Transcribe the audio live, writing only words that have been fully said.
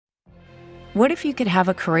What if you could have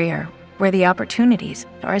a career where the opportunities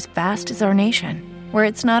are as vast as our nation, where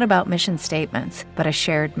it's not about mission statements, but a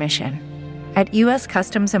shared mission? At U.S.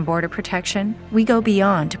 Customs and Border Protection, we go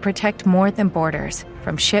beyond to protect more than borders.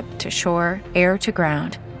 From ship to shore, air to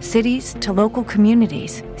ground, cities to local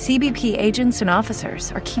communities, CBP agents and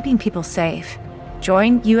officers are keeping people safe.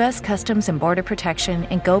 Join U.S. Customs and Border Protection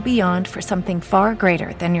and go beyond for something far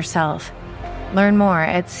greater than yourself. Learn more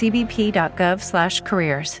at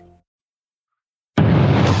cbp.gov/careers.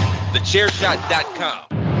 TheChairshot.com.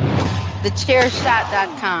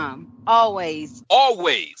 TheChairshot.com. Always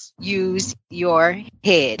use your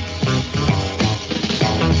head.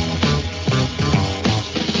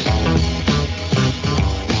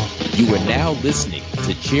 You are now listening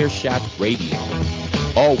to Chairshot Radio.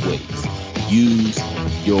 Always use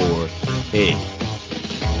your head.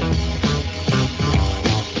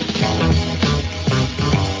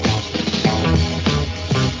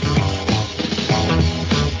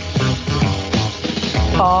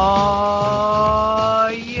 Oh,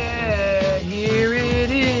 yeah, here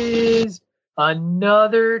it is.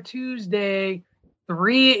 Another Tuesday,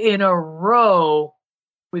 3 in a row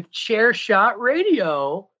with Chairshot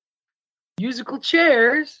Radio. Musical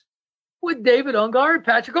chairs with David Ungar and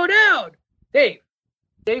Patrick O'Dowd. Dave,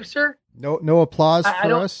 sir? No applause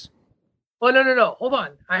for us? Oh, no. Hold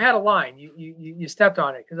on. I had a line. You stepped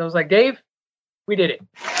on it because I was like, Dave, we did it.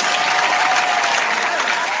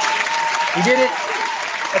 We did it.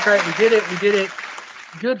 That's right. We did it.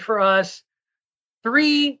 Good for us.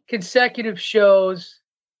 3 consecutive shows.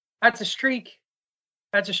 That's a streak.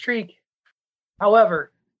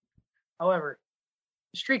 However, the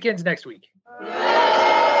streak ends next week.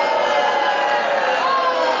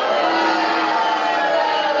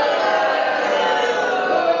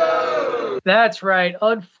 That's right.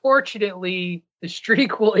 Unfortunately, the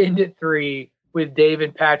streak will end at 3 with Dave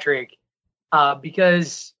and Patrick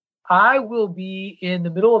because I will be in the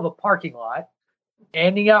middle of a parking lot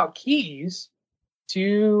handing out keys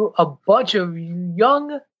to a bunch of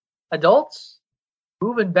young adults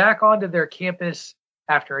moving back onto their campus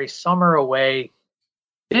after a summer away.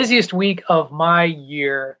 Busiest week of my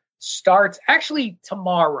year starts actually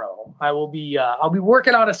tomorrow. I'll be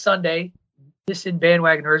working on a Sunday. This in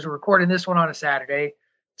Bandwagon Nerds. We're recording this one on a Saturday.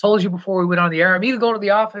 Told you before we went on the air. I'm even going to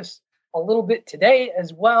the office a little bit today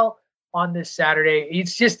as well on this Saturday.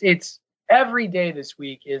 It's every day this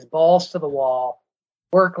week is balls to the wall,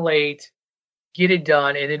 work late, get it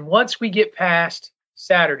done. And then once we get past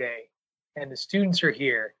Saturday and the students are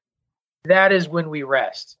here, that is when we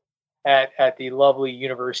rest at the lovely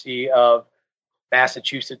University of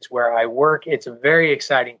Massachusetts where I work. It's a very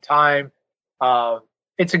exciting time.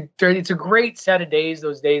 It's a great set of days,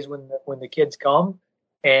 those days when the kids come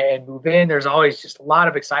and move in. There's always just a lot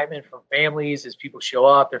of excitement from families as people show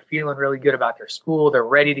up. They're feeling really good about their school. They're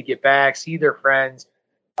ready to get back, see their friends,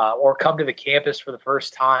 or come to the campus for the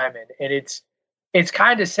first time. And it's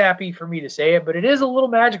kind of sappy for me to say it, but it is a little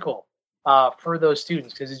magical for those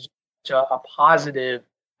students because it's a positive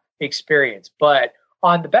experience. But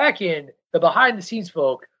on the back end, the behind the scenes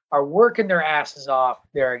folk are working their asses off.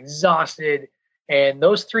 They're exhausted. And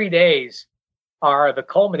those 3 days are the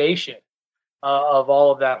culmination of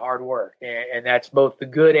all of that hard work. And that's both the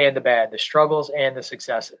good and the bad, the struggles and the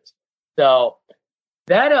successes. So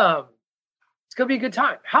that it's going to be a good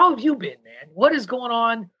time. How have you been, man? What is going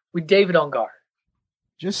on with David Ungar?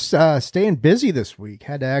 Just staying busy this week.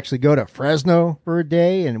 Had to actually go to Fresno for a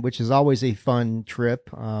day, which is always a fun trip.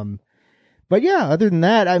 But yeah, other than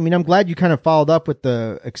that, I mean, I'm glad you kind of followed up with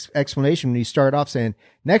the explanation when you started off saying,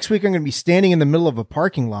 next week I'm going to be standing in the middle of a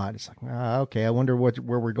parking lot. It's like, okay, I wonder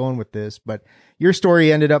where we're going with this. But your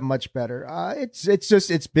story ended up much better.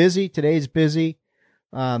 It's busy. Today's busy.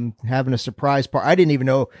 Having a surprise party. I didn't even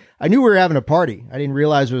know. I knew we were having a party. I didn't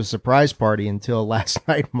realize it was a surprise party until last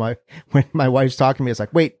night when my wife's talking to me. It's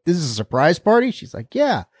like, wait, this is a surprise party? She's like,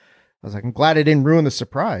 yeah. I was like, I'm glad I didn't ruin the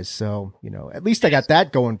surprise. So, at least I got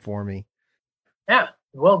that going for me. Yeah,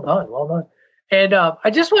 well done. And I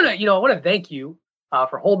just want to, thank you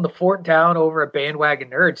for holding the fort down over at Bandwagon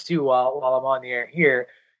Nerds too while I'm on the air here,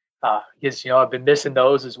 because I've been missing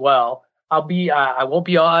those as well. I won't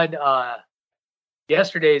be on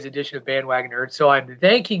yesterday's edition of Bandwagon Nerds, so I'm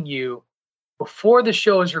thanking you before the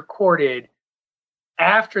show is recorded,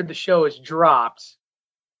 after the show is dropped.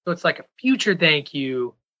 So it's like a future thank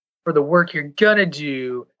you for the work you're gonna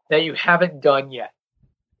do that you haven't done yet.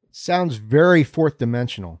 Sounds very fourth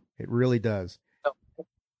dimensional. It really does. Oh,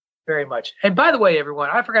 very much. And by the way, everyone,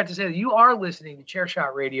 I forgot to say that you are listening to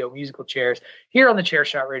Chairshot Radio, musical chairs, here on the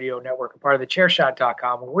Chairshot Radio Network, a part of the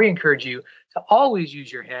Chairshot.com, where we encourage you to always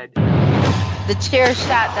use your head.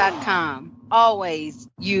 TheChairshot.com. always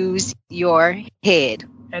use your head.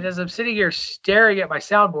 And as I'm sitting here staring at my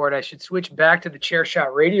soundboard, I should switch back to the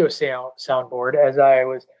Chairshot radio soundboard as I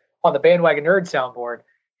was on the Bandwagon Nerd soundboard.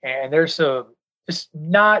 And there's some just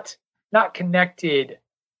not connected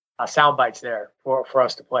sound bites there for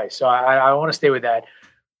us to play. So I want to stay with that.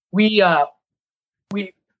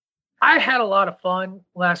 I had a lot of fun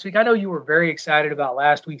last week. I know you were very excited about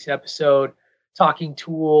last week's episode, talking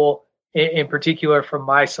Tool in particular from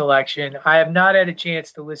my selection. I have not had a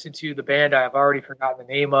chance to listen to the band I have already forgotten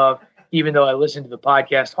the name of, even though I listened to the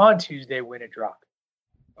podcast on Tuesday when it dropped.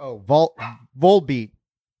 Oh, Volbeat.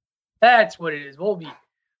 That's what it is, Volbeat.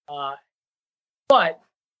 But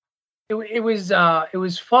it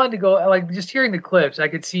was fun to go, like, just hearing the clips. I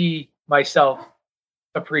could see myself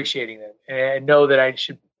appreciating them and know that I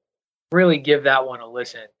should really give that one a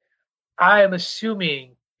listen. I am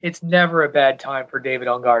assuming it's never a bad time for David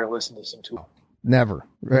Ungar to listen to some Tool. Never,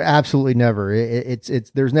 absolutely never. It's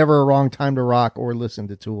there's never a wrong time to rock or listen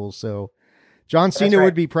to Tool. So John Cena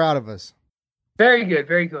would be proud of us. Very good,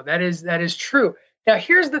 very good. That is true. Now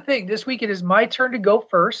here's the thing: this week it is my turn to go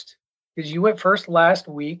first because you went first last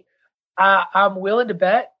week. I'm willing to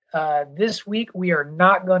bet this week we are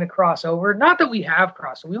not going to cross over. Not that we have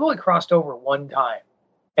crossed; we've only crossed over one time.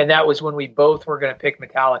 And that was when we both were going to pick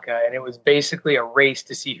Metallica. And it was basically a race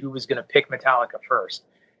to see who was going to pick Metallica first.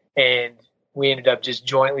 And we ended up just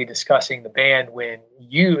jointly discussing the band when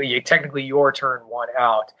technically your turn won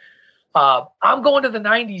out. I'm going to the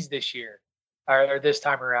 90s this year, or this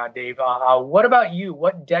time around, Dave. What about you?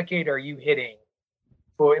 What decade are you hitting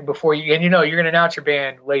before you, and you're going to announce your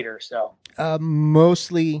band later. So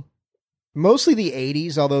Mostly the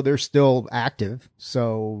 80s, although they're still active.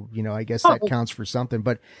 So, I guess that counts for something.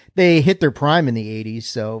 But they hit their prime in the 80s.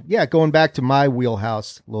 So, yeah, going back to my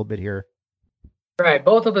wheelhouse a little bit here. Right.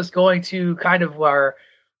 Both of us going to kind of our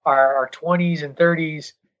 20s and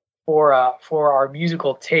 30s for our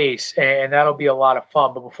musical tastes. And that'll be a lot of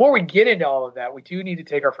fun. But before we get into all of that, we do need to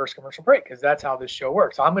take our first commercial break because that's how this show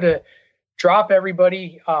works. So I'm going to drop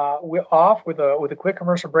everybody off with a quick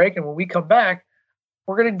commercial break. And when we come back,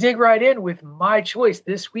 we're going to dig right in with my choice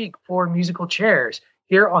this week for musical chairs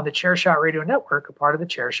here on the Chairshot Radio Network, a part of the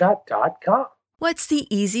Chairshot.com. What's the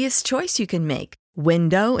easiest choice you can make?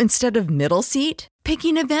 Window instead of middle seat?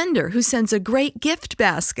 Picking a vendor who sends a great gift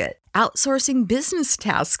basket? Outsourcing business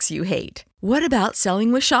tasks you hate? What about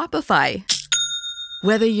selling with Shopify?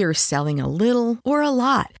 Whether you're selling a little or a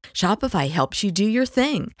lot, Shopify helps you do your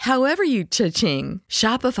thing, however you cha-ching.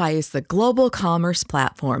 Shopify is the global commerce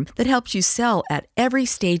platform that helps you sell at every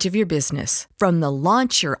stage of your business. From the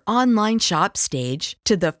launch your online shop stage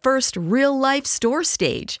to the first real-life store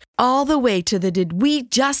stage, all the way to the did we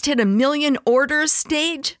just hit 1 million orders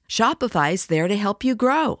stage. Shopify's there to help you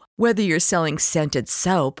grow. Whether you're selling scented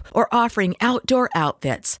soap or offering outdoor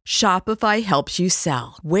outfits, Shopify helps you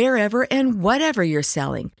sell. Wherever and whatever you're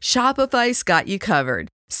selling, Shopify's got you covered.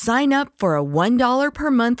 Sign up for a $1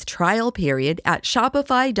 per month trial period at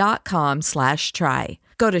shopify.com/try.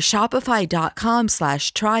 Go to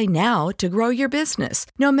shopify.com/try now to grow your business,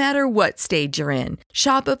 no matter what stage you're in.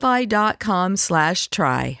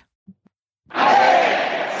 Shopify.com/try. 8,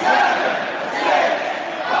 7, 6,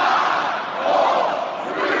 5,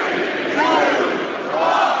 4, 3, 2, 1.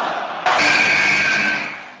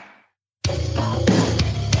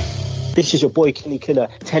 This is your boy Kenny Killer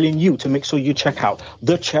telling you to make sure you check out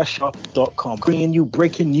thechairshot.com, bringing you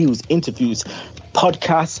breaking news, interviews,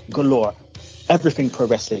 podcasts galore, everything pro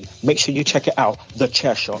wrestling. Make sure you check it out,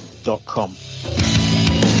 thechairshot.com.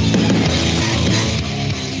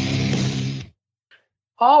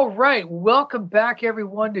 All right, welcome back,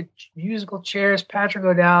 everyone, to Musical Chairs. Patrick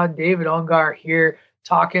O'Dowd, David Ungar here,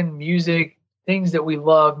 talking music, things that we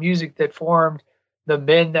love, music that formed the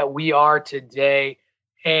men that we are today.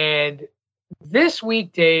 And this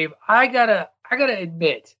week, Dave, I gotta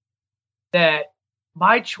admit that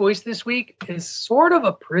my choice this week is sort of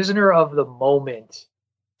a prisoner of the moment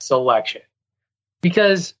selection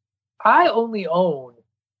because I only own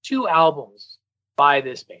 2 albums by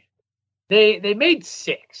this band. They made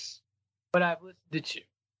 6, but I've listened to 2.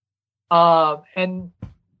 And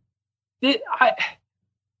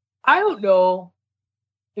I don't know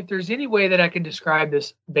if there's any way that I can describe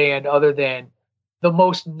this band other than the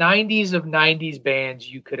most 90s of 90s bands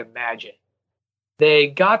you could imagine. They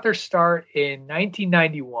got their start in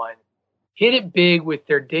 1991, hit it big with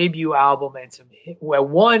their debut album and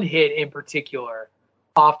one hit in particular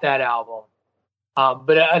off that album,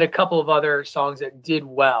 but a couple of other songs that did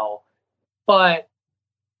well. But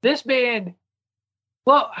this band,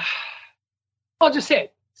 well, I'll just say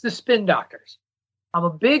it. It's the Spin Doctors. I'm a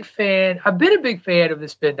big fan. I've been a big fan of the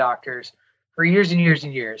Spin Doctors for years and years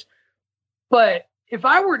and years. But if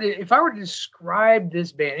I were to describe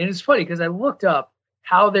this band, and it's funny because I looked up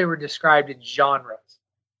how they were described in genres,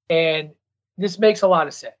 and this makes a lot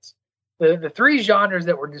of sense. The three genres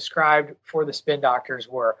that were described for the Spin Doctors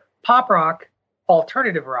were pop rock,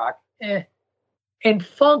 alternative rock, and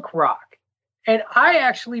funk rock. And I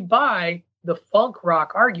actually buy the funk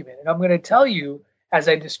rock argument. And I'm going to tell you as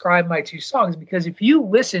I describe my two songs, because if you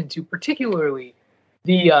listen to particularly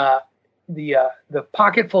the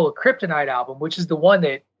Pocket Full of Kryptonite album, which is the one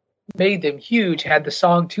that made them huge, had the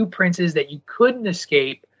song Two Princes that you couldn't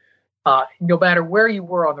escape. No matter where you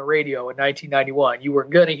were on the radio in 1991, you were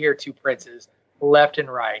going to hear Two Princes left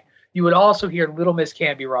and right. You would also hear Little Miss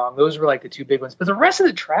Can't Be Wrong. Those were like the two big ones. But the rest of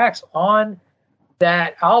the tracks on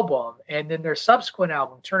that album, and then their subsequent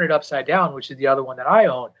album, Turn It Upside Down, which is the other one that I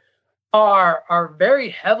own, are very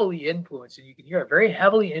heavily influenced, and you can hear it, very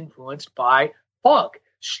heavily influenced by funk.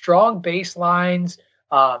 Strong bass lines,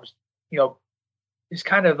 it's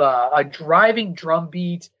kind of a driving drum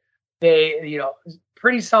beat.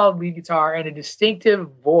 Pretty solid lead guitar and a distinctive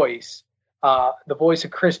voice, the voice of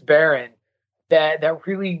Chris Barron, that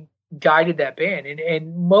really guided that band.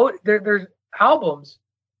 Their albums,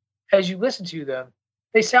 as you listen to them,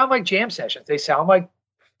 they sound like jam sessions. They sound like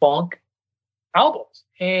funk albums.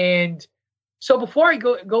 And so before I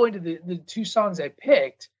go into the two songs I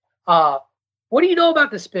picked, what do you know about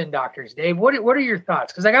the Spin Doctors, Dave? What are your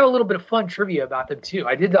thoughts? Because I got a little bit of fun trivia about them too.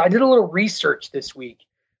 I did a little research this week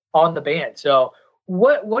on the band. So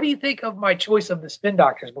what do you think of my choice of the Spin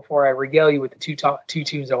Doctors before I regale you with the two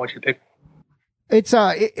tunes I want you to pick? It's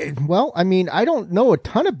well, I mean, I don't know a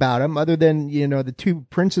ton about them other than, the Two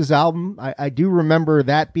Princes album. I do remember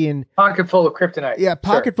that being Pocket Full of Kryptonite. Yeah,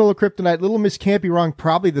 Pocket Full of Kryptonite. Little Miss Can't Be Wrong,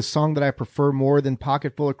 probably the song that I prefer more than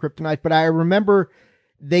Pocket Full of Kryptonite. But I remember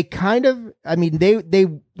they kind of, they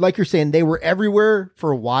like you're saying, they were everywhere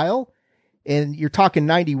for a while. And you're talking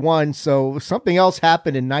 91, so something else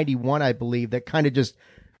happened in 91, I believe, that kind of just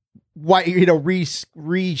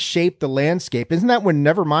reshaped the landscape. Isn't that when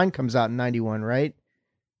Nevermind comes out in 91, right?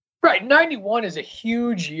 Right. 91 is a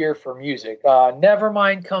huge year for music.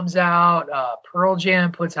 Nevermind comes out. Pearl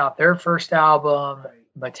Jam puts out their first album.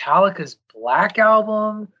 Metallica's Black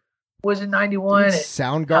Album was in 91. Didn't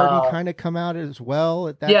Soundgarden kind of come out as well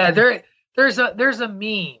at that point? Yeah, there's a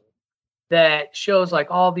meme that shows like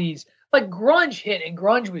all these, like grunge hit, and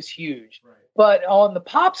grunge was huge. Right. But on the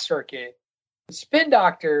pop circuit, the Spin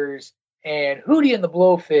Doctors and Hootie and the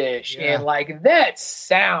Blowfish and like that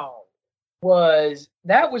sound was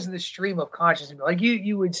the stream of consciousness. Like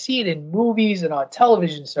you would see it in movies and on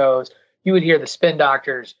television shows. You would hear the Spin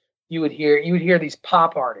Doctors. You would hear these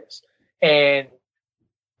pop artists. And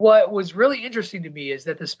what was really interesting to me is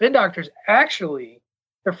that the Spin Doctors actually,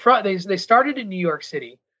 they started in New York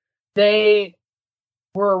City. They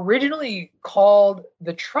were originally called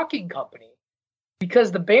the Trucking Company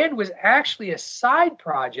because the band was actually a side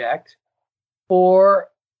project for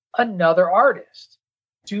another artist.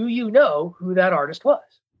 Do you know who that artist was?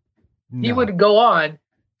 No. He would go on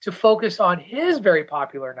to focus on his very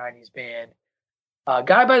popular 90s band. A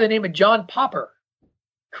guy by the name of John Popper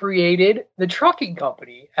created the Trucking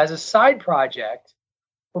Company as a side project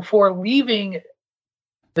before leaving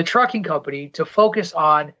the Trucking Company to focus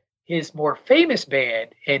on his more famous band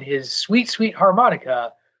and his sweet, sweet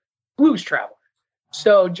harmonica, Blues Traveler.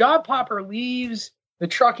 So John Popper leaves the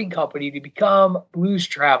Trucking Company to become Blues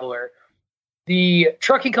Traveler. The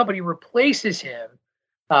Trucking Company replaces him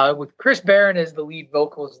with Chris Barron as the lead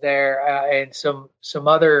vocals there, and some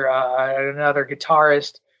other another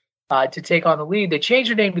guitarist to take on the lead. They changed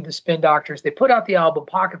their name to the Spin Doctors. They put out the album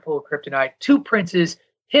Pocket Full of Kryptonite. Two Princes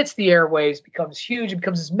hits the airwaves, becomes huge, it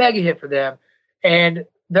becomes this mega hit for them, and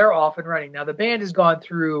they're off and running. Now the band has gone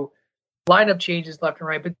through lineup changes left and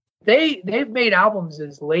right, but they've made albums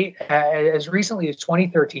as recently as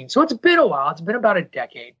 2013. So it's been a while. It's been about a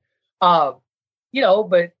decade. But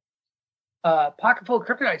Pocket Full of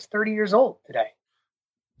Kryptonite is 30 years old today.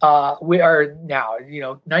 We are now,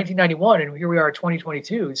 1991, and here we are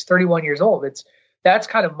 2022. It's 31 years old. That's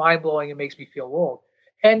kind of mind blowing and makes me feel old.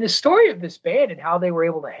 And the story of this band and how they were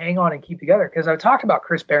able to hang on and keep together, because I talked about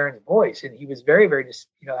Chris Barron's voice, and he was very, very,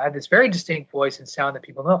 had this very distinct voice and sound that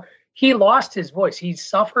people know. He lost his voice. He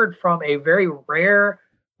suffered from a very rare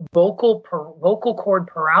vocal cord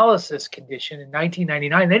paralysis condition in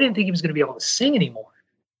 1999. They didn't think he was going to be able to sing anymore.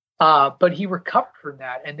 But he recovered from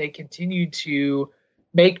that, and they continued to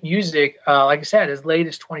make music, like I said, as late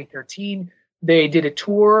as 2013. They did a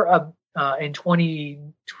tour in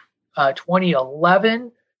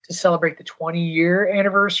 2011 to celebrate the 20-year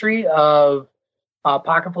anniversary of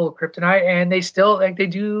Pocketful of Kryptonite, and they still they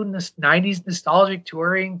do this 90s nostalgic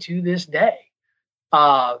touring to this day.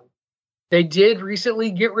 They did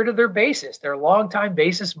recently get rid of their bassist. Their longtime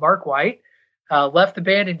bassist, Mark White, left the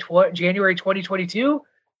band in January 2022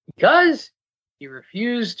 because he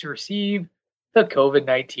refused to receive the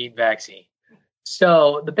COVID-19 vaccine.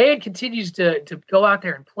 So the band continues to go out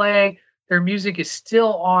there and play. Their music is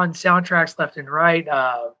still on soundtracks left and right.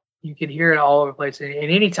 You can hear it all over the place. And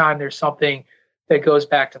anytime there's something that goes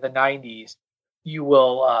back to the 90s, you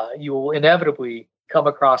will inevitably come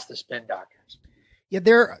across the Spin Doctors. Yeah,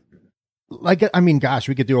 gosh,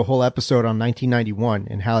 we could do a whole episode on 1991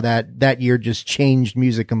 and how that year just changed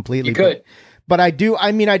music completely. You could. But I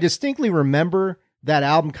distinctly remember that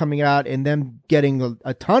album coming out and them getting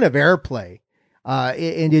a ton of airplay.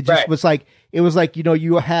 And it just was like,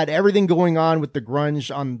 you had everything going on with the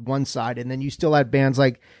grunge on one side, and then you still had bands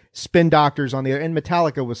like Spin Doctors on the other, and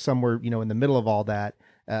Metallica was somewhere, in the middle of all that,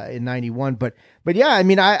 in 91. But yeah,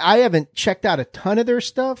 I haven't checked out a ton of their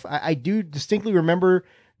stuff. I do distinctly remember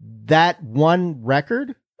that one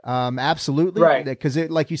record. Absolutely. Right. Because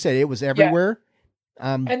like you said, it was everywhere. Yeah.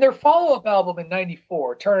 And their follow-up album in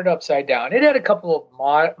 94, Turn It Upside Down, it had a couple of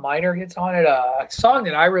minor hits on it. A song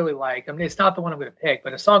that I really like, it's not the one I'm going to pick,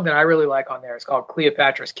 but a song that I really like on there is called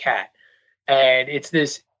Cleopatra's Cat. And it's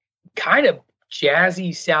this kind of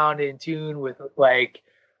jazzy sound in tune with like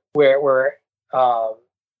where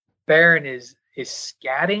Baron is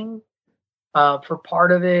scatting for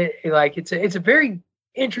part of it. Like it's a very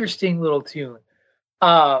interesting little tune.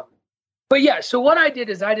 But yeah, so what I did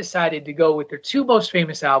is I decided to go with their two most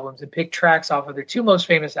famous albums and pick tracks off of their two most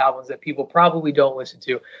famous albums that people probably don't listen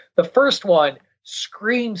to. The first one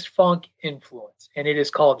screams funk influence, and it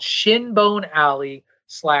is called Shinbone Alley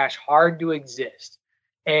 / Hard to Exist.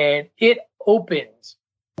 And it opens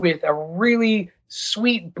with a really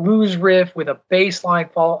sweet blues riff with a bass line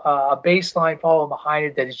following behind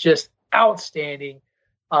it that is just outstanding.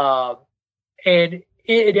 And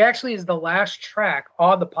it actually is the last track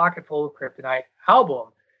on the Pocketful of Kryptonite album,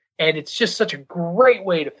 and it's just such a great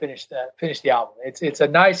way to finish the album. It's a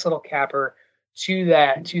nice little capper to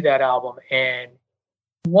that album, and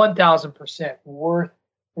 1,000% worth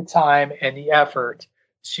the time and the effort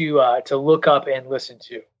to look up and listen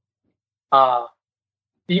to.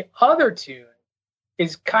 The other tune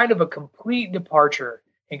is kind of a complete departure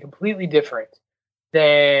and completely different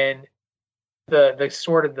than the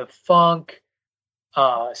sort of the funk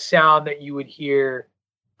sound that you would hear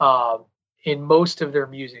in most of their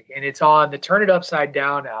music, and it's on the Turn It Upside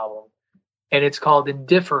Down album, and it's called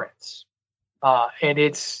Indifference, and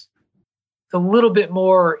it's a little bit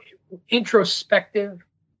more introspective,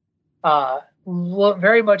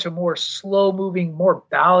 very much a more slow moving, more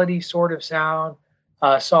ballady sort of song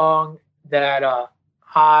that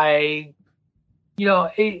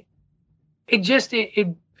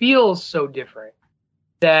it feels so different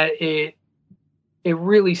that it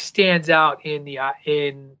really stands out in the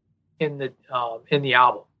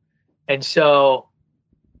album. And so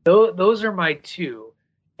those are my two.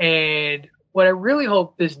 And what I really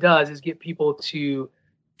hope this does is get people to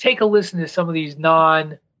take a listen to some of these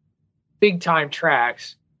non-big time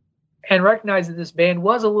tracks and recognize that this band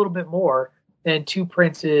was a little bit more than Two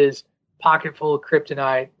Princes, Pocketful of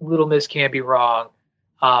Kryptonite, Little Miss Can't Be Wrong.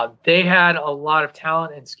 They had a lot of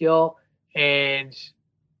talent and skill, and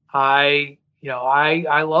I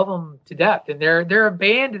love them to death. And they're a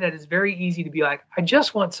band that is very easy to be like, I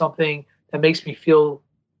just want something that makes me feel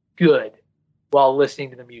good while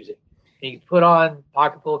listening to the music. And you can put on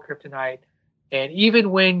Pocketful of Kryptonite, and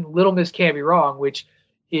even when Little Miss Can't Be Wrong, which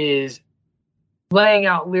is laying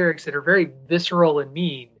out lyrics that are very visceral and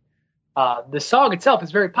mean, the song itself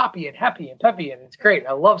is very poppy and happy and peppy, and it's great.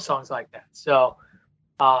 I love songs like that. So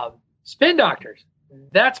Spin Doctors,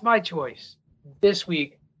 that's my choice this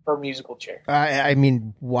week for musical chair.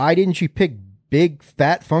 Why didn't you pick Big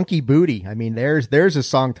Fat Funky Booty? There's a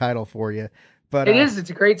song title for you. But it is. It's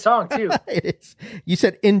a great song too. It is. You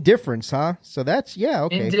said Indifference, huh? So that's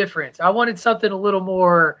okay. Indifference. I wanted something a little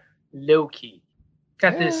more low key.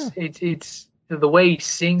 Got this. It's the way he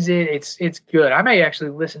sings it. It's good. I may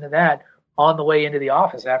actually listen to that on the way into the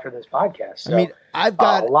office after this podcast. So, I've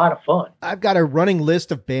got a lot of fun. I've got a running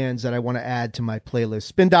list of bands that I want to add to my playlist.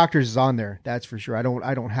 Spin Doctors is on there, that's for sure. I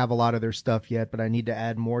don't have a lot of their stuff yet, but I need to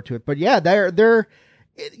add more to it. But yeah, they're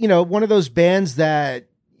one of those bands that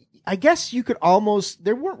I guess you could almost,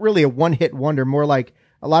 they weren't really a one-hit wonder, more like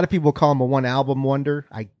a lot of people call them a one-album wonder,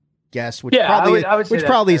 I guess, which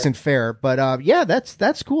probably isn't fair. But yeah,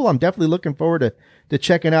 that's cool. I'm definitely looking forward to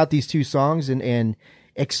checking out these two songs and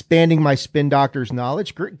expanding my Spin Doctors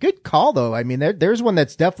knowledge. Good call, though. There's one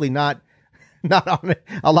that's definitely not not on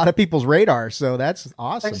a lot of people's radar. So that's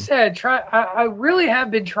awesome. Like I said, I really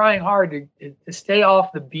have been trying hard to stay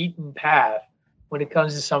off the beaten path when it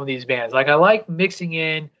comes to some of these bands. Like I like mixing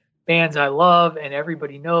in bands I love and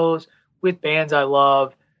everybody knows with bands I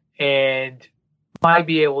love, and might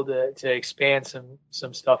be able to expand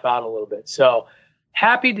some stuff out a little bit. So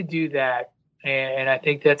happy to do that. And I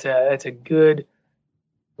think that's a good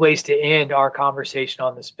place to end our conversation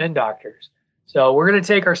on the Spin Doctors. So we're going to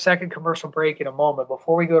take our second commercial break in a moment.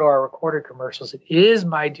 Before we go to our recorded commercials, it is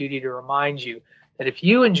my duty to remind you that if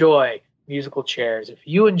you enjoy musical chairs, if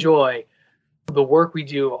you enjoy the work we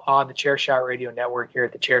do on the Chairshot Radio Network here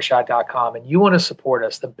at thechairshot.com, and you want to support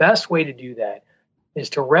us, the best way to do that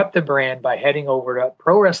is to rep the brand by heading over to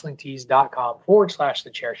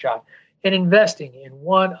prowrestlingtees.com/thechairshot and investing in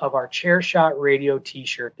one of our Chairshot Radio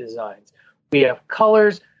t-shirt designs. We have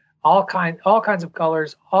colors, all kinds of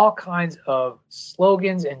colors, all kinds of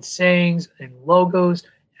slogans and sayings and logos,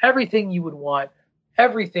 everything you would want,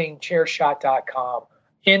 everything chairshot.com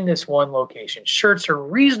in this one location. Shirts are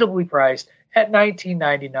reasonably priced at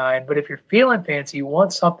 $19.99, but if you're feeling fancy, you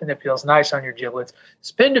want something that feels nice on your giblets,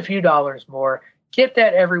 spend a few dollars more, get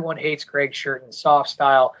that Everyone Hates Greg shirt in soft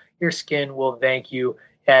style. Your skin will thank you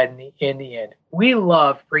in the end. We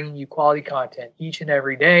love bringing you quality content each and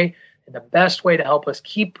every day. And the best way to help us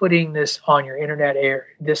keep putting this on your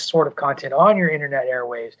this sort of content on your internet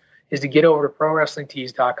airwaves is to get over to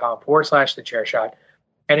prowrestlingtees.com/thechairshot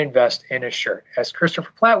and invest in a shirt. As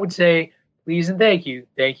Christopher Platt would say, please and thank you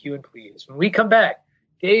and please. When we come back,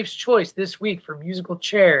 Dave's choice this week for musical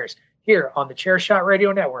chairs here on the Chairshot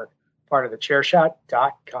Radio Network, part of the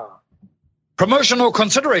Chairshot.com. Promotional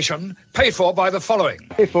consideration paid for by the following.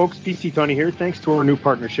 Hey folks, PC Tony here. Thanks to our new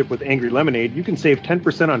partnership with Angry Lemonade, you can save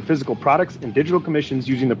 10% on physical products and digital commissions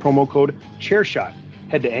using the promo code Chairshot.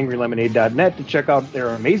 Head to angrylemonade.net to check out their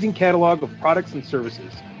amazing catalog of products and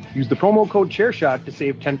services. Use the promo code Chairshot to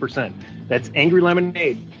save 10%. That's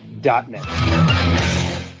angrylemonade.net.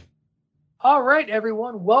 All right,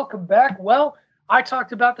 everyone, welcome back. Well, I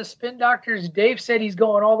talked about the Spin Doctors. Dave said he's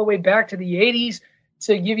going all the way back to the 80s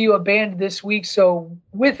to give you a band this week. So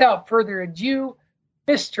without further ado,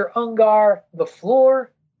 Mr. Ungar, the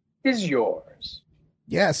floor is yours.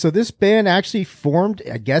 Yeah, so this band actually formed,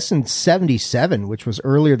 I guess, in 77, which was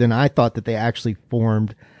earlier than I thought that they actually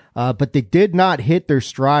formed. But they did not hit their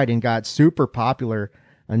stride and got super popular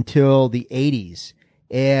until the 80s.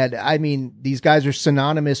 And, I mean, these guys are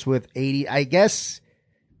synonymous with 80. I guess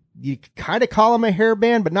you kind of call them a hair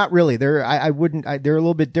band, but not really. They're a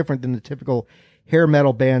little bit different than the typical hair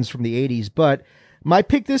metal bands from the 80s. But my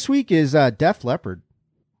pick this week is Def Leppard.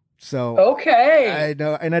 So okay,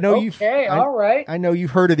 I know you've all right. I know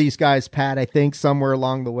you've heard of these guys, Pat. I think somewhere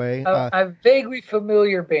along the way, a vaguely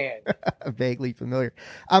familiar band. Vaguely familiar.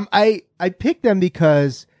 I picked them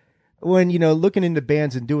because when looking into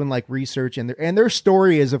bands and doing like research and their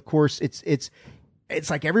story is, of course, it's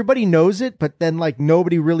like everybody knows it, but then like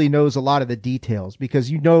nobody really knows a lot of the details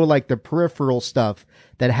because like the peripheral stuff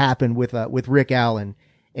that happened with Rick Allen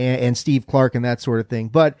and Steve Clark and that sort of thing,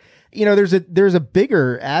 but. There's a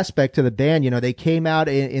bigger aspect to the band. They came out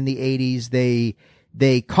in the 80s.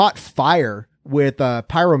 They caught fire with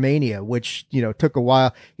Pyromania, which took a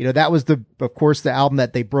while. That was of course the album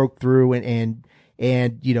that they broke through and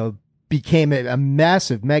became a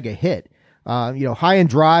massive mega hit. High and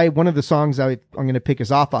Dry, one of the songs I'm going to pick is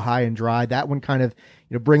off of High and Dry. That one kind of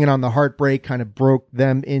Bringing on the Heartbreak kind of broke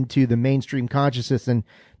them into the mainstream consciousness, and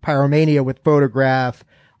Pyromania with Photograph.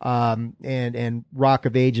 And Rock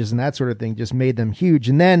of Ages and that sort of thing just made them huge.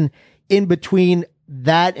 And then in between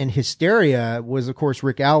that and Hysteria was, of course,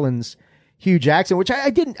 Rick Allen's huge accident, which I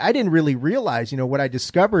didn't really realize. What I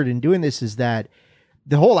discovered in doing this is that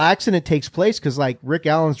the whole accident takes place because like Rick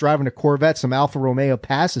Allen's driving a Corvette, some Alfa Romeo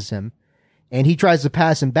passes him and he tries to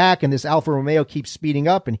pass him back, and this Alfa Romeo keeps speeding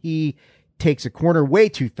up and he takes a corner way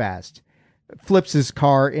too fast, flips his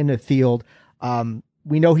car in the field.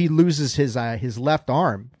 We know he loses his left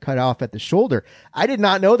arm cut off at the shoulder. I did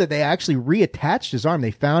not know that they actually reattached his arm. They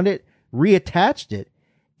found it, reattached it,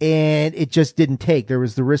 and it just didn't take. There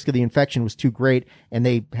was the risk of the infection was too great, and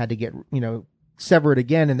they had to get, sever it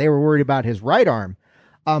again, and they were worried about his right arm.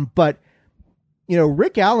 But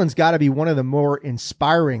Rick Allen's got to be one of the more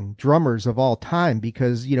inspiring drummers of all time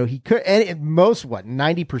because, he could, and most,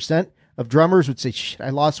 90% of drummers would say, shit, I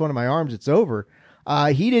lost one of my arms, it's over.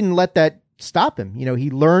 He didn't let that stop him. He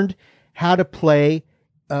learned how to play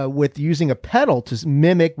with using a pedal to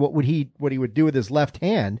mimic what he would do with his left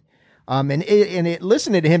hand.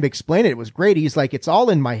 Listening to him explain it was great. He's like, it's all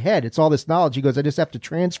in my head. It's all this knowledge. He goes, I just have to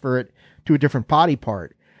transfer it to a different body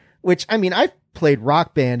part. which, I mean, I've played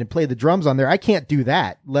Rock Band and played the drums on there. I can't do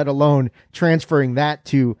that, let alone transferring that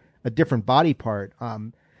to a different body part.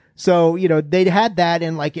 So, you know, they had that,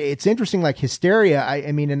 and like, it's interesting, like Hysteria.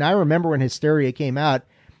 I mean, and I remember when Hysteria came out,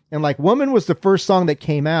 and like Woman was the first song that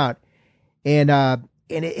came out, and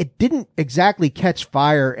it didn't exactly catch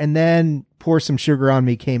fire. And then Pour Some Sugar on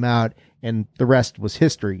Me came out, and the rest was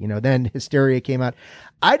history. You know, then Hysteria came out.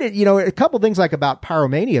 I did, you know, a couple things like about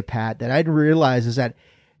Pyromania, Pat, that I didn't realize is that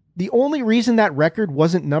the only reason that record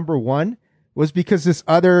wasn't number one was because this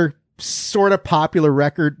other sort of popular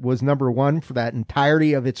record was number one for that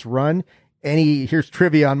entirety of its run. Here's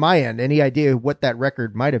trivia on my end. Any idea what that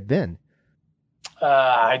record might have been?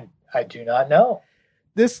 I do not know.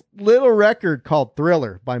 This little record called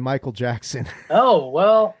Thriller by Michael Jackson. Oh,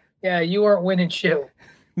 well, yeah, you weren't winning shit.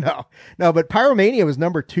 No, but Pyromania was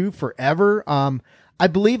number two forever. I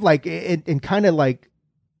believe like in kind of like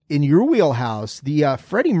in your wheelhouse, the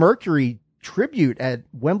Freddie Mercury tribute at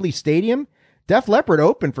Wembley Stadium, Def Leppard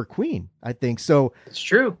opened for Queen, I think. So it's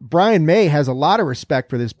true. Brian May has a lot of respect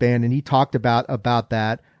for this band, and he talked about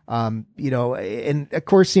that. You know, and of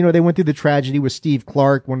course, you know, they went through the tragedy with Steve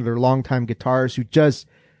Clark, one of their longtime guitarists, who just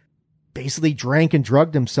basically drank and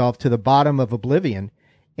drugged himself to the bottom of oblivion,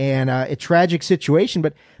 and a tragic situation.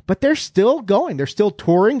 But they're still going. They're still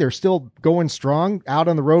touring. They're still going strong out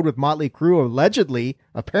on the road with Motley Crue,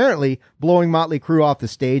 apparently blowing Motley Crue off the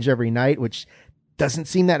stage every night, which doesn't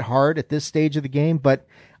seem that hard at this stage of the game, but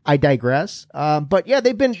I digress. But yeah,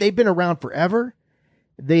 they've been around forever.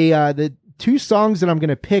 The two songs that I'm going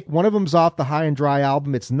to pick, one of them's off the High and Dry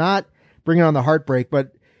album. It's not Bringing On the Heartbreak,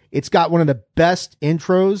 but it's got one of the best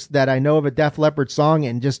intros that I know of a Def Leppard song,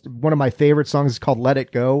 and just one of my favorite songs is called Let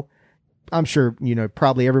It Go. I'm sure, you know,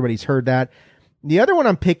 probably everybody's heard that. The other one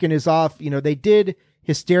I'm picking is off, you know, they did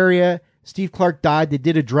Hysteria. Steve Clark died. They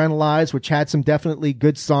did Adrenalize, which had some definitely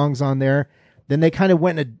good songs on there. Then they kind of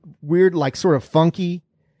went in a weird, like sort of funky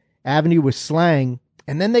avenue with Slang.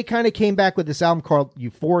 And then they kind of came back with this album called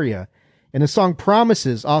Euphoria. And the song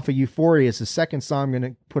Promises off of Euphoria is the second song I'm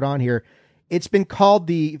going to put on here. It's been called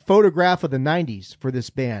the photograph of the 90s for this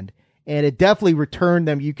band. And it definitely returned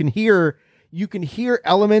them. You can hear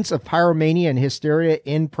elements of Pyromania and Hysteria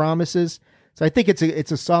in Promises. So I think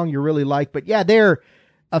it's a song you really like. But yeah, they're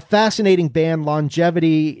a fascinating band.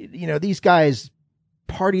 Longevity. You know, these guys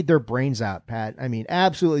partied their brains out, Pat. I mean,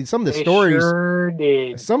 absolutely. Some of the stories sure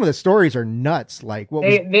did. Some of the stories are nuts. Like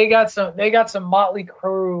they got some Motley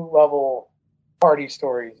Crue level party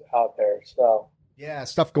stories out there. So yeah,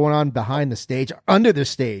 stuff going on behind the stage, under the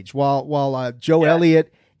stage, while Joe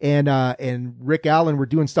Elliott and Rick Allen were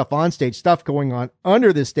doing stuff on stage. Stuff going on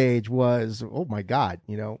under the stage was, oh my God,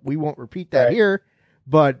 you know, we won't repeat that here,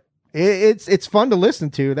 but it's fun to listen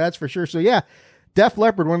to, that's for sure. So yeah, Def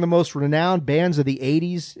Leppard, one of the most renowned bands of the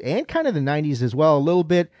 80s and kind of the 90s as well, a little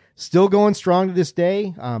bit, still going strong to this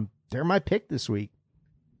day. They're my pick this week.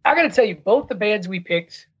 I got to tell you, both the bands we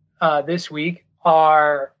picked this week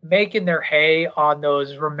are making their hay on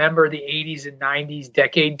those Remember the 80s and 90s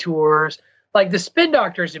decade tours. Like the Spin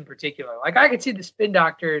Doctors in particular. Like I could see the Spin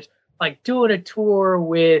Doctors like doing a tour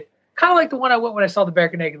with kind of like the one I went when I saw the Bare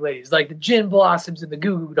Naked Ladies, like the Gin Blossoms and the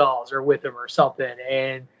Goo Goo Dolls are with them or something.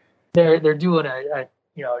 And they're doing a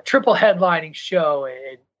triple headlining show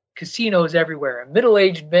and casinos everywhere. And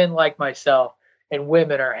middle-aged men like myself and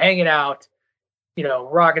women are hanging out, you know,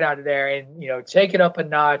 rocking out of there and, you know, take it up a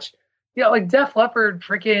notch. You know, like Def Leppard,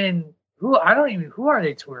 freaking who are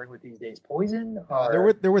they touring with these days? Poison?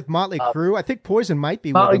 They're with Motley Crue. I think Poison might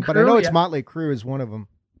be Motley with them, but I know it's Motley Crue is one of them.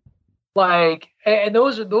 Like, and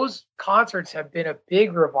those concerts have been a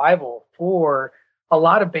big revival for a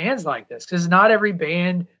lot of bands like this, because not every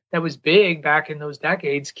band that was big back in those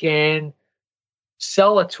decades can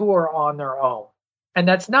sell a tour on their own. And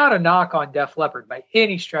that's not a knock on Def Leppard by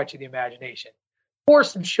any stretch of the imagination. Pour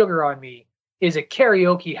Some Sugar on Me is a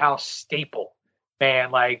karaoke house staple,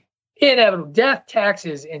 man. Like, inevitable death,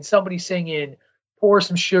 taxes, and somebody singing Pour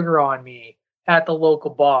Some Sugar on Me at the local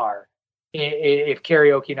bar if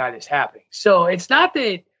karaoke night is happening. So it's not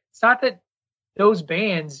that those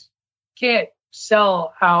bands can't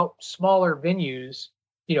sell out smaller venues,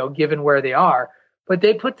 you know, given where they are, but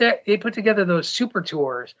they put together those super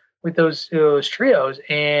tours with those trios,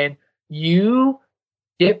 and you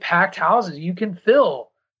get packed houses. You can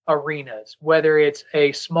fill arenas, whether it's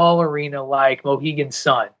a small arena like Mohegan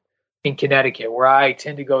Sun in Connecticut, where I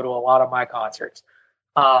tend to go to a lot of my concerts,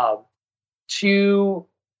 to,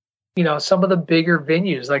 you know, some of the bigger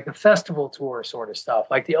venues like the festival tour sort of stuff,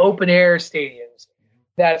 like the open air stadiums,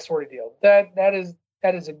 that sort of deal. That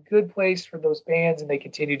is a good place for those bands, and they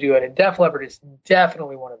continue to do it. And Def Leppard is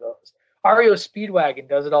definitely one of those. REO Speedwagon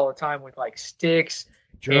does it all the time with like Styx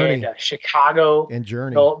Journey and Chicago. and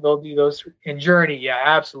Journey. They'll do those in Journey. Yeah,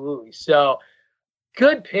 absolutely. So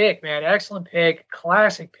good pick, man. Excellent pick.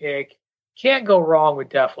 Classic pick. Can't go wrong with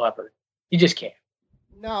Def Leppard. You just can't.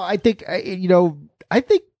 No, I think, I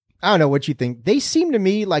don't know what you think. They seem to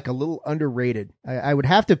me like a little underrated. I would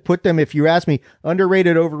have to put them, if you ask me,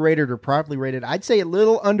 underrated, overrated, or properly rated. I'd say a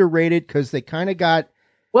little underrated because they kind of got,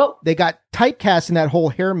 they got typecast in that whole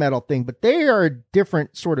hair metal thing, but they are a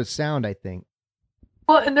different sort of sound, I think.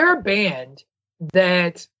 Well, and they're a band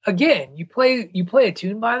that, again, you play a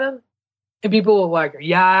tune by them, and people are like,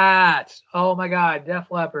 yes, oh my God,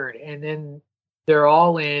 Def Leppard. And then they're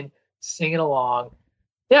all in, singing along.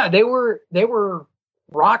 Yeah, they were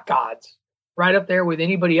rock gods right up there with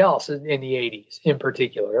anybody else in the 80s in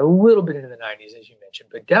particular. A little bit into the 90s, as you mentioned,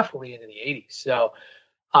 but definitely into the 80s. So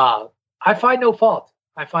I find no fault.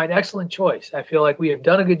 I find excellent choice. I feel like we have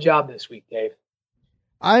done a good job this week, Dave.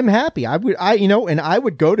 I'm happy. I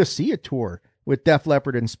would go to see a tour with Def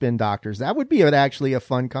Leppard and Spin Doctors. That would be actually a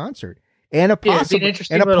fun concert and a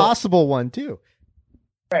possible one too.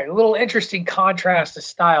 Right. A little interesting contrast to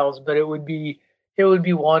styles, but it would be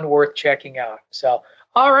one worth checking out. So,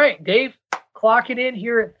 all right, Dave, clock it in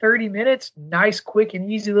here at 30 minutes. Nice, quick,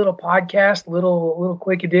 and easy little podcast, little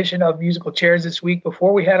quick edition of Musical Chairs this week.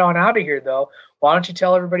 Before we head on out of here, though, why don't you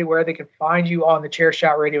tell everybody where they can find you on the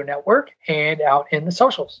Chairshot Radio Network and out in the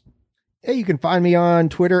socials? Hey, you can find me on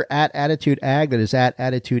Twitter at AttitudeAg, that is at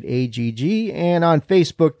AttitudeAGG, and on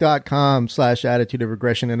Facebook.com/Attitude of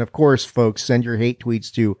Aggression. And of course, folks, send your hate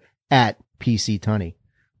tweets to @PCTunney.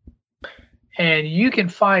 And you can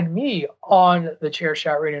find me on the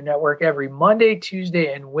Chairshot Radio Network every Monday,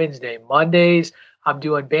 Tuesday, and Wednesday. Mondays, I'm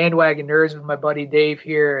doing Bandwagon Nerds with my buddy Dave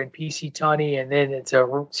here and PC Tunney, and then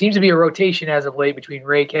seems to be a rotation as of late between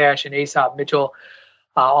Ray Cash and Aesop Mitchell.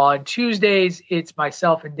 On Tuesdays, it's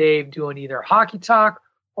myself and Dave doing either Hockey Talk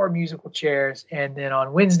or Musical Chairs, and then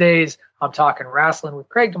on Wednesdays, I'm talking wrestling with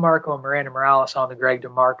Craig DeMarco and Miranda Morales on the Greg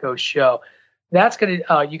DeMarco Show. That's gonna.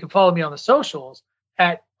 You can follow me on the socials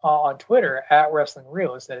on Twitter at Wrestling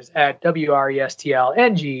Realist. That is at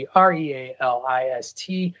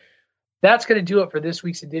WRESTLNGREALIST. That's going to do it for this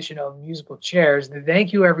week's edition of Musical Chairs.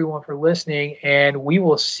 Thank you, everyone, for listening, and we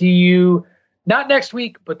will see you not next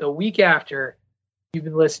week, but the week after. You've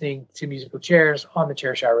been listening to Musical Chairs on the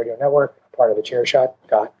Chairshot Radio Network, part of the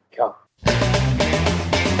Chairshot.com.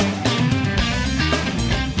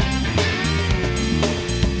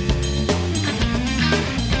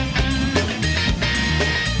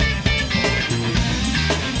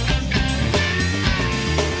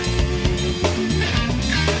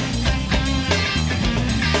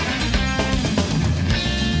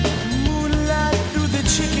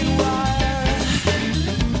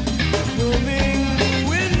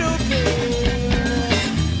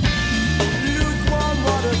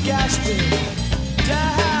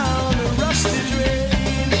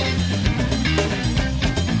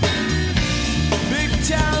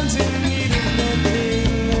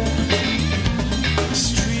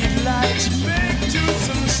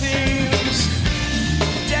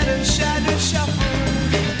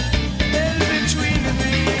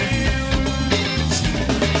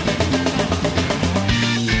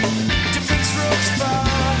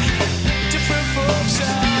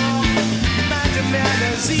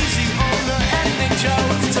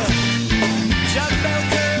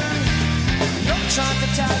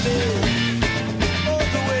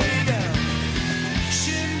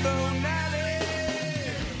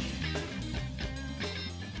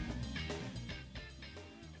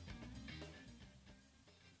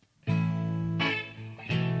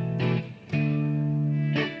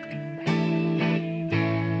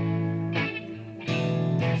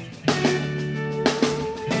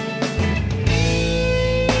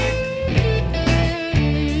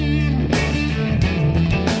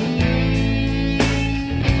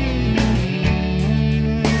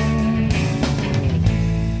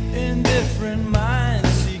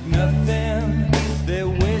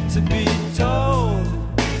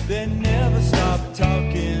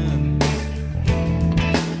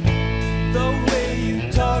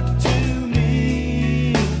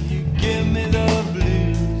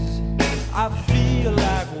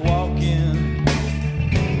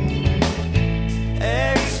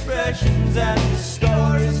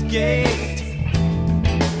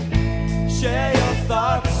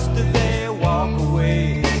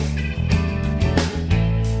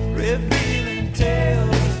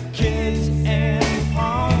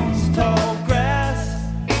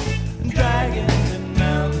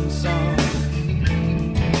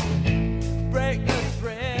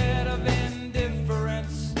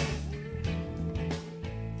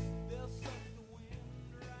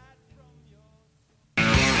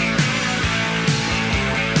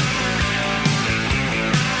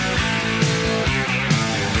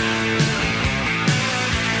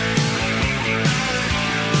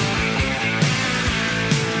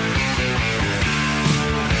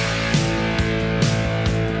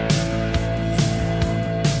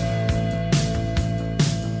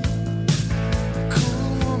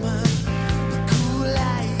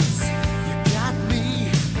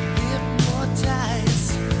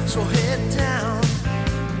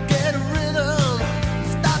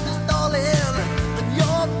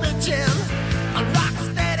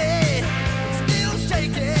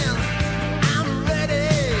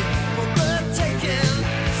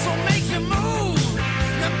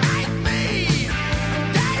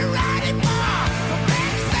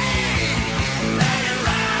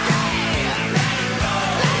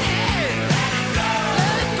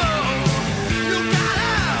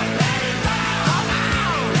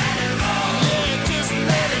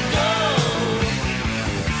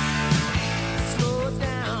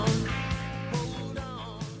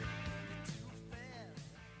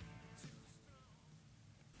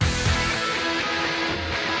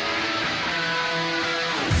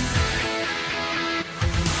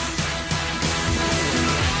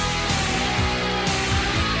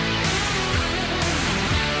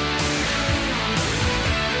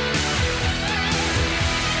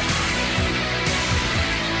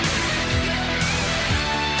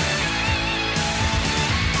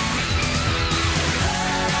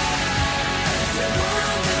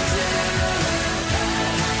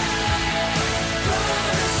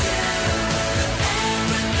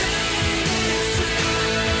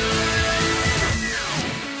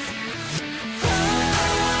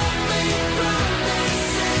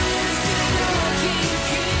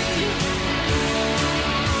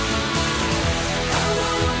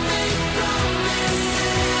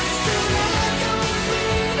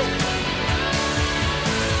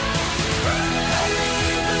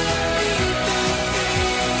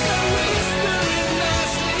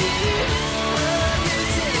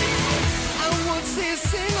 a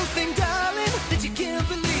single thing